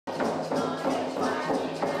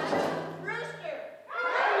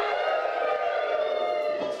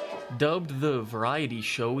Dubbed the Variety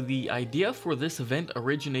Show, the idea for this event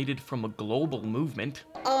originated from a global movement.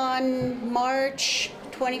 On March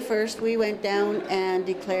 21st, we went down and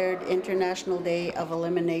declared International Day of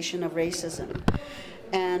Elimination of Racism.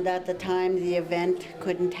 And at the time, the event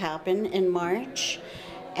couldn't happen in March.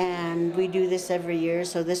 And we do this every year,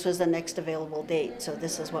 so this was the next available date. So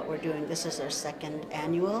this is what we're doing. This is our second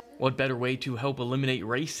annual. What better way to help eliminate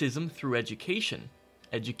racism through education?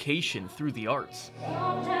 Education through the arts.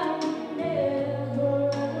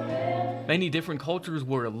 Many different cultures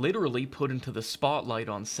were literally put into the spotlight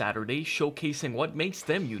on Saturday, showcasing what makes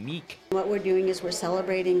them unique. What we're doing is we're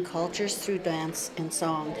celebrating cultures through dance and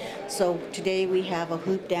song. So today we have a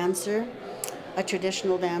hoop dancer, a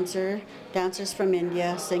traditional dancer, dancers from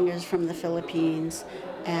India, singers from the Philippines,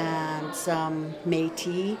 and some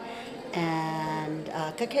Métis and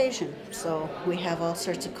Caucasian. So we have all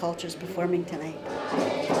sorts of cultures performing tonight.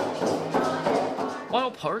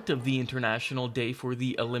 While part of the International Day for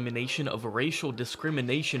the Elimination of Racial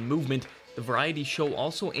Discrimination movement, the Variety Show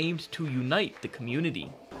also aimed to unite the community.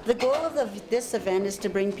 The goal of this event is to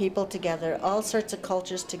bring people together, all sorts of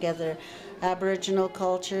cultures together, Aboriginal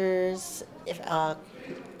cultures,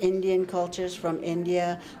 Indian cultures from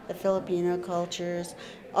India, the Filipino cultures,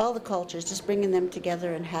 all the cultures, just bringing them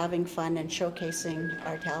together and having fun and showcasing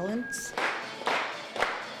our talents.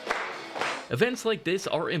 Events like this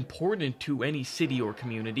are important to any city or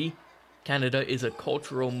community. Canada is a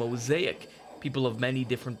cultural mosaic, people of many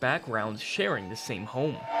different backgrounds sharing the same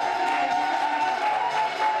home.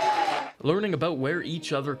 Learning about where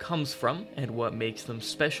each other comes from and what makes them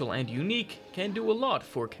special and unique can do a lot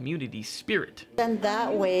for community spirit. And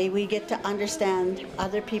that way we get to understand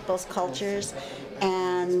other people's cultures,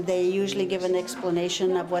 and they usually give an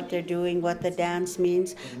explanation of what they're doing, what the dance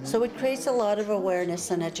means. So it creates a lot of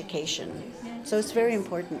awareness and education. So it's very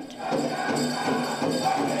important.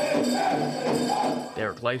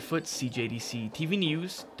 Derrick Lightfoot, CJDC-TV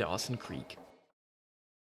News, Dawson Creek.